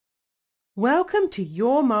Welcome to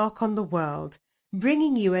Your Mark on the World,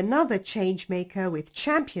 bringing you another changemaker with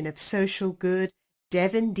champion of social good,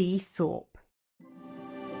 Devon D. Thorpe.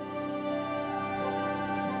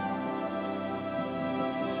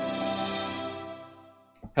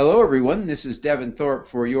 Hello, everyone. This is Devon Thorpe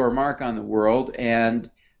for Your Mark on the World, and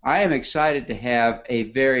I am excited to have a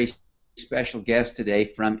very special guest today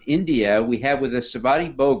from India. We have with us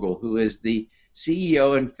Savati Bogle, who is the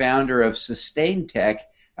CEO and founder of Sustain Tech,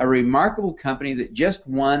 a remarkable company that just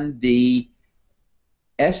won the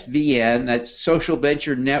SVN, that's Social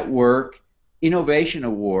Venture Network Innovation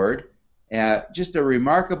Award. Just a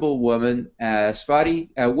remarkable woman. Savati,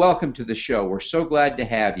 welcome to the show. We're so glad to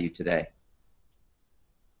have you today.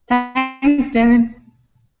 Thanks, Devon.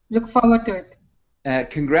 Look forward to it.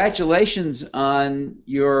 Congratulations on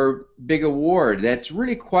your big award. That's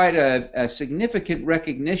really quite a significant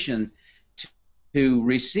recognition to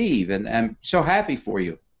receive, and I'm so happy for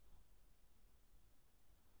you.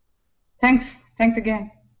 Thanks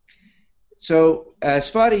again. So,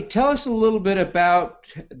 Swati, tell us a little bit about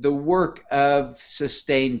the work of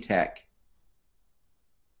Sustain Tech.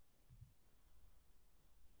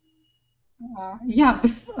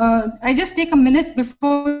 I just take a minute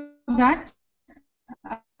before that.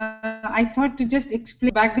 I thought to just explain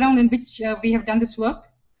the background in which we have done this work.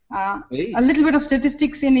 A little bit of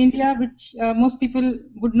statistics in India, which most people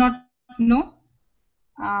would not know.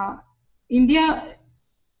 India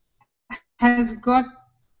has got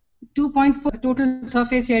 2.4% the total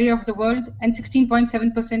surface area of the world and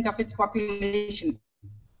 16.7% of its population.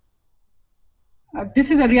 This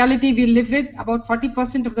is a reality we live with. About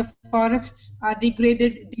 40% of the forests are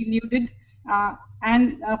degraded, denuded,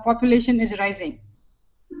 and population is rising.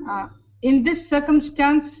 In this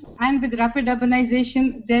circumstance, and with rapid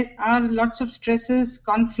urbanization, there are lots of stresses,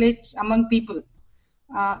 conflicts among people,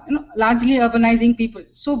 largely urbanizing people.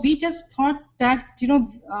 So we just thought that,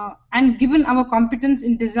 and given our competence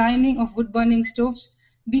in designing of wood-burning stoves,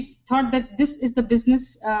 we thought that this is the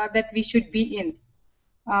business that we should be in.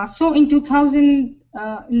 So in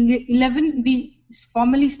 2011, we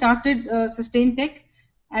formally started Sustain Tech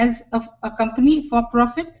as a company for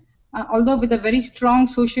profit, although with a very strong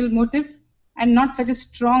social motive and not such a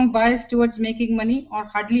strong bias towards making money, or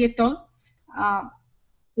hardly at all.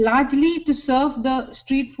 Largely to serve the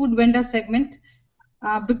street food vendor segment,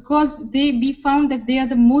 because we found that they are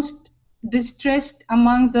the most distressed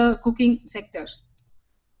among the cooking sector.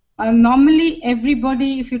 Normally,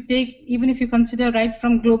 everybody, even if you consider right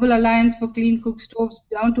from Global Alliance for Clean Cook Stoves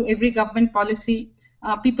down to every government policy,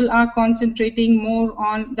 people are concentrating more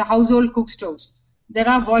on the household cook stoves. There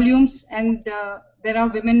are volumes, and there are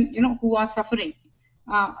women, who are suffering.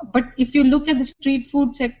 But if you look at the street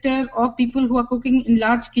food sector or people who are cooking in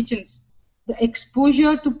large kitchens, the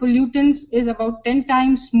exposure to pollutants is about 10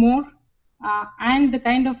 times more, and the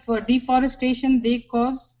kind of deforestation they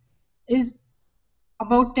cause is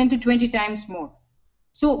about 10 to 20 times more.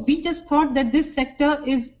 So we just thought that this sector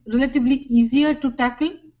is relatively easier to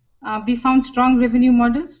tackle. We found strong revenue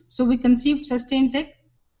models, so we conceived Sustain Tech.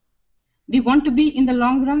 We want to be in the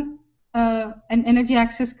long run an energy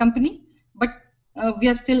access company, but we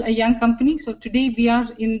are still a young company. So today we are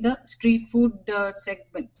in the street food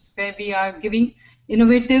segment, where we are giving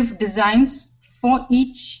innovative designs for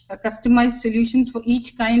each customized solutions for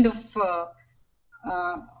each kind of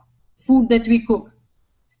food that we cook.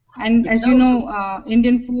 And as you know,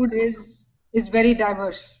 Indian food is very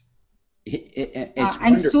diverse.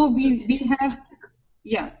 And so we have,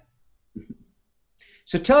 yeah.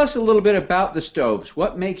 So tell us a little bit about the stoves.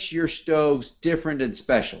 What makes your stoves different and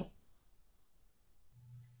special?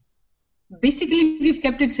 Basically, we've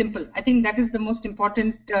kept it simple. I think that is the most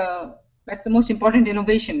important. That's the most important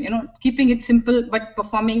innovation. Keeping it simple but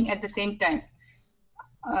performing at the same time.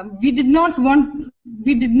 We did not want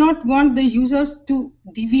the users to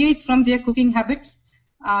deviate from their cooking habits.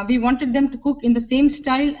 We wanted them to cook in the same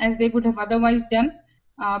style as they would have otherwise done,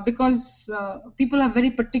 because people are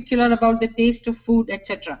very particular about the taste of food,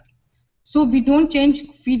 etc. So we don't change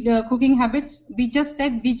cooking habits. We just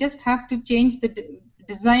said we just have to change the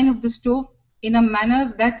design of the stove in a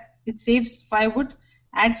manner that it saves firewood,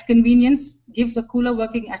 adds convenience, gives a cooler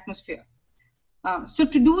working atmosphere. So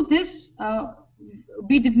to do this,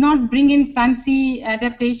 we did not bring in fancy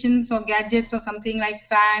adaptations or gadgets or something like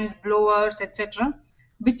fans, blowers, etc.,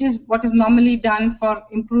 which is what is normally done for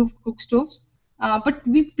improved cook stoves. But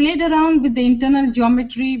we played around with the internal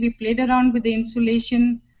geometry, we played around with the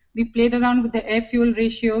insulation, we played around with the air-fuel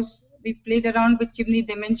ratios, we played around with chimney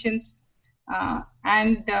dimensions.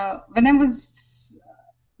 And when I was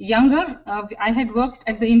younger, I had worked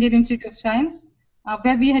at the Indian Institute of Science,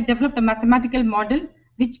 where we had developed a mathematical model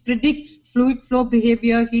which predicts fluid flow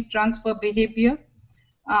behavior, heat transfer behavior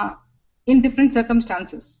in different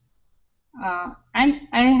circumstances. And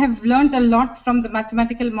I have learned a lot from the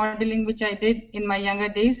mathematical modeling which I did in my younger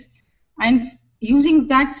days. And using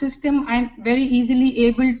that system, I'm very easily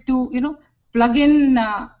able to, plug in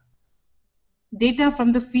data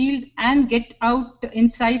from the field and get out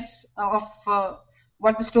insights of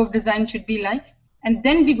what the stove design should be like. And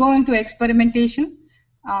then we go into experimentation,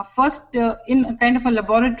 first in a kind of a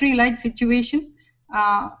laboratory-like situation,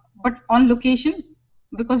 but on location,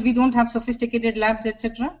 because we don't have sophisticated labs,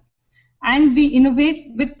 etc. And we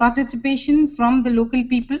innovate with participation from the local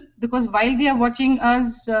people, because while they are watching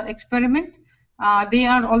us experiment, they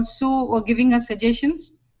are also giving us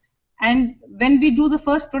suggestions. And when we do the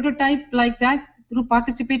first prototype like that through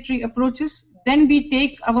participatory approaches, then we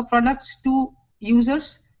take our products to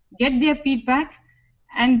users, get their feedback,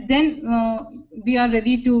 and then we are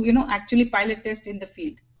ready to actually pilot test in the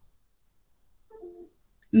field.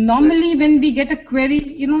 Normally, when we get a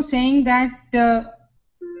query, saying that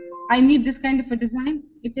I need this kind of a design,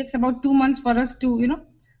 it takes about 2 months for us to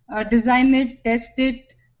design it, test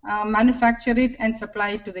it, manufacture it, and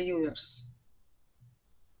supply it to the users.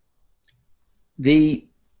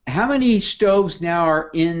 How many stoves now are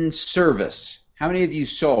in service? How many have you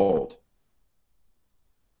sold?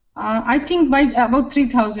 I think by about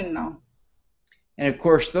 3,000 now. And of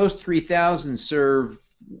course, those 3,000 serve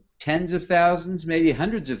tens of thousands, maybe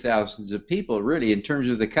hundreds of thousands of people, really, in terms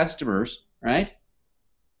of the customers, right?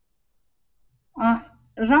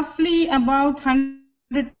 Roughly about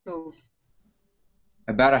 100 stoves.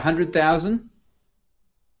 About 100,000?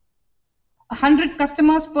 100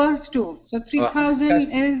 customers per stove. So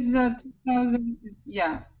 3,000 is 3,000.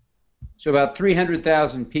 Yeah. So about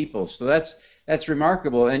 300,000 people. So that's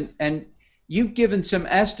remarkable. And you've given some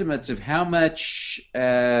estimates of how much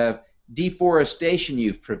deforestation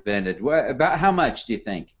you've prevented. About how much do you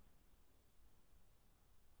think?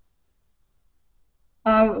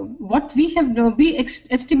 What we have done, we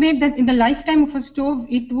estimate that in the lifetime of a stove,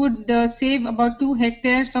 it would save about 2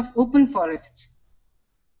 hectares of open forests.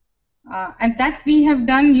 And that we have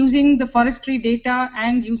done using the forestry data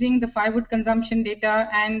and using the firewood consumption data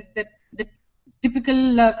and the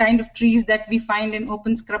typical kind of trees that we find in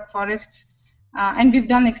open scrub forests. And we've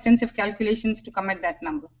done extensive calculations to come at that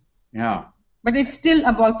number. Yeah. But it's still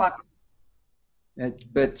a ballpark.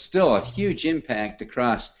 But still a huge impact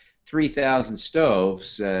across 3,000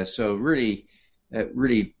 stoves. So really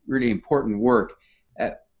important work.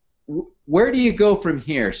 Where do you go from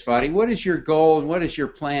here, Swati? What is your goal and what is your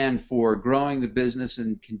plan for growing the business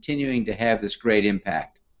and continuing to have this great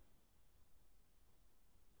impact?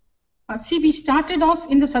 See, we started off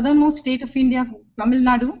in the southernmost state of India, Tamil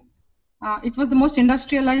Nadu. It was the most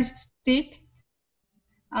industrialized state,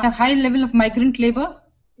 a high level of migrant labor.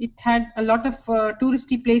 It had a lot of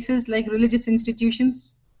touristy places like religious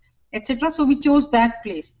institutions, etc. So we chose that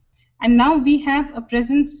place. And now we have a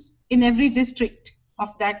presence in every district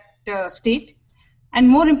of that state. And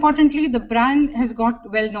more importantly, the brand has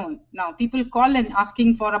got well known. Now people call and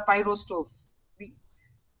asking for a pyro stove.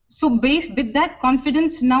 So based with that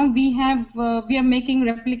confidence, now we are making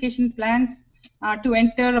replication plans to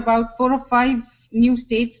enter about 4 or 5 new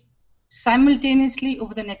states simultaneously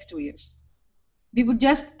over the next 2 years. We would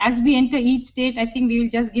just, as we enter each state, I think we will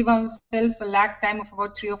just give ourselves a lag time of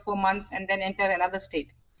about 3 or 4 months and then enter another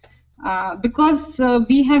state. Because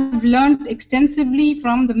we have learned extensively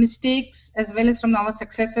from the mistakes as well as from our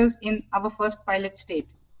successes in our first pilot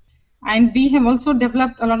state. And we have also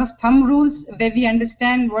developed a lot of thumb rules where we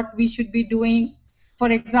understand what we should be doing. For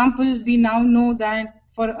example, we now know that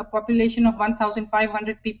for a population of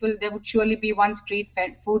 1,500 people, there would surely be one street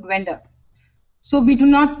food vendor. So we do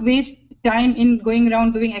not waste time in going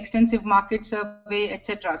around doing extensive market survey,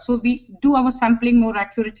 etc. So we do our sampling more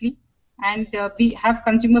accurately, and we have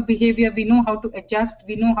consumer behavior. We know how to adjust.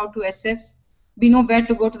 We know how to assess. We know where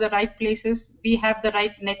to go to the right places. We have the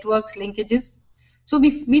right networks, linkages. So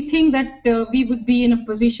we think that we would be in a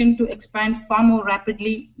position to expand far more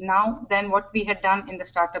rapidly now than what we had done in the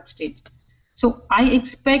startup stage. So I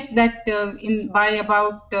expect that by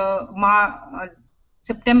about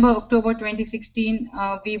September, October 2016,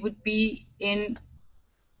 we would be in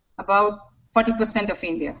about 40% of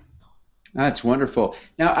India. That's wonderful.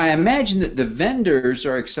 Now, I imagine that the vendors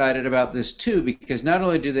are excited about this too, because not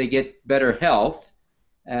only do they get better health,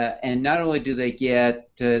 and not only do they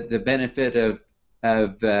get the benefit of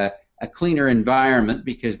a cleaner environment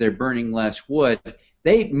because they're burning less wood,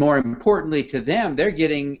 more importantly to them, they're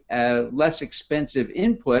getting less expensive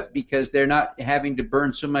input because they're not having to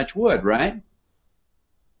burn so much wood, right?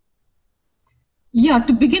 Yeah,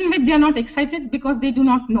 to begin with, they are not excited because they do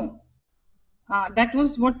not know. That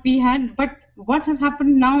was what we had. But what has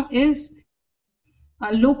happened now is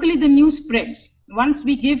locally the news spreads. Once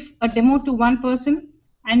we give a demo to one person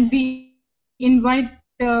and we invite,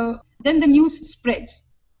 then the news spreads.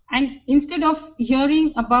 And instead of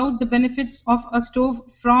hearing about the benefits of a stove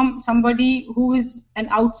from somebody who is an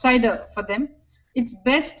outsider for them, it's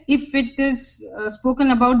best if it is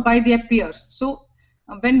spoken about by their peers. So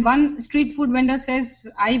when one street food vendor says,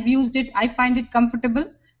 I've used it, I find it comfortable,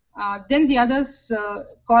 then the others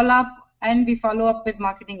call up and we follow up with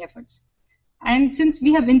marketing efforts. And since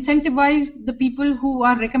we have incentivized the people who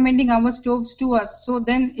are recommending our stoves to us, so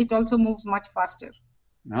then it also moves much faster.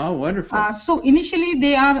 Oh, wonderful. So initially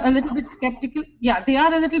they are a little bit skeptical. Yeah, they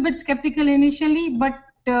are a little bit skeptical initially, but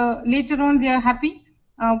later on they are happy.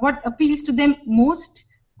 What appeals to them most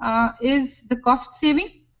is the cost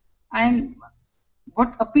saving, and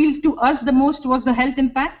what appealed to us the most was the health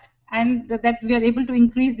impact, and that we are able to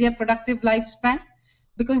increase their productive lifespan,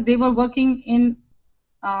 because they were working in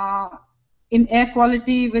air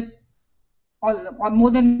quality with or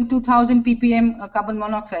more than 2000 ppm carbon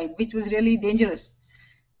monoxide, which was really dangerous.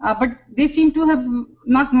 But they seem to have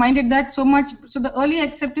not minded that so much. So the early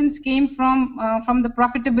acceptance came from the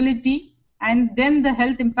profitability, and then the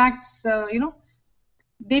health impacts.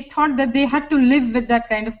 They thought that they had to live with that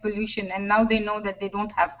kind of pollution, and now they know that they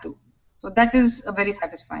don't have to. So that is very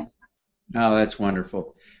satisfying. Oh, that's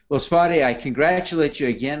wonderful. Well, Swati, I congratulate you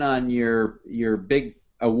again on your big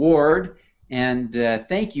award, and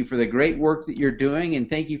thank you for the great work that you're doing, and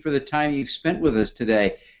thank you for the time you've spent with us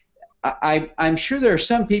today. I'm sure there are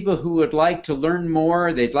some people who would like to learn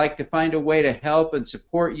more. They'd like to find a way to help and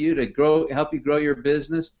support you to help you grow your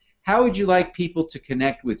business. How would you like people to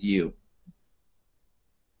connect with you?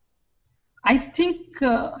 I think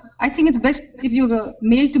it's best if you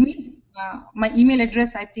mail to me. My email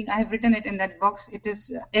address, I think I have written it in that box. It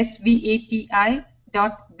is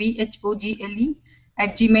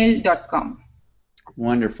svati.bhogle@gmail.com.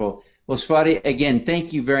 Wonderful. Well, Swati, again,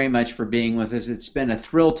 thank you very much for being with us. It's been a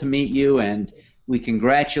thrill to meet you, and we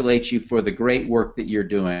congratulate you for the great work that you're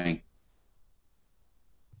doing.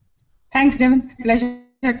 Thanks, Devin. Pleasure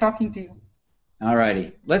talking to you. All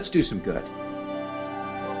righty. Let's do some good.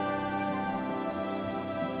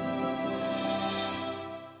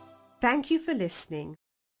 Thank you for listening.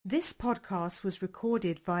 This podcast was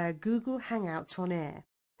recorded via Google Hangouts on Air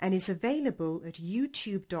and is available at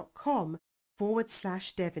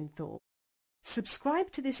youtube.com/Devinthorpe.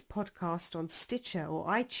 Subscribe to this podcast on Stitcher or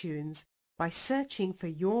iTunes by searching for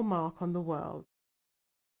Your Mark on the World.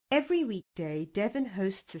 Every weekday, Devin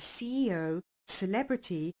hosts a CEO,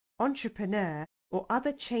 celebrity, entrepreneur, or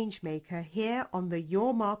other changemaker here on the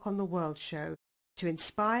Your Mark on the World show to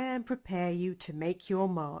inspire and prepare you to make your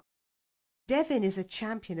mark. Devin is a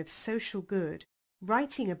champion of social good,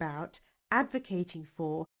 writing about, advocating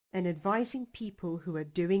for, and advising people who are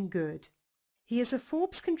doing good. He is a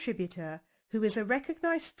Forbes contributor who is a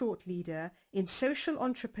recognized thought leader in social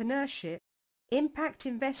entrepreneurship, impact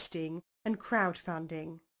investing, and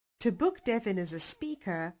crowdfunding. To book Devin as a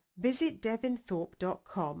speaker, visit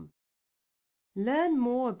devinthorpe.com. Learn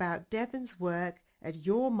more about Devin's work at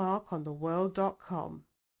yourmarkontheworld.com.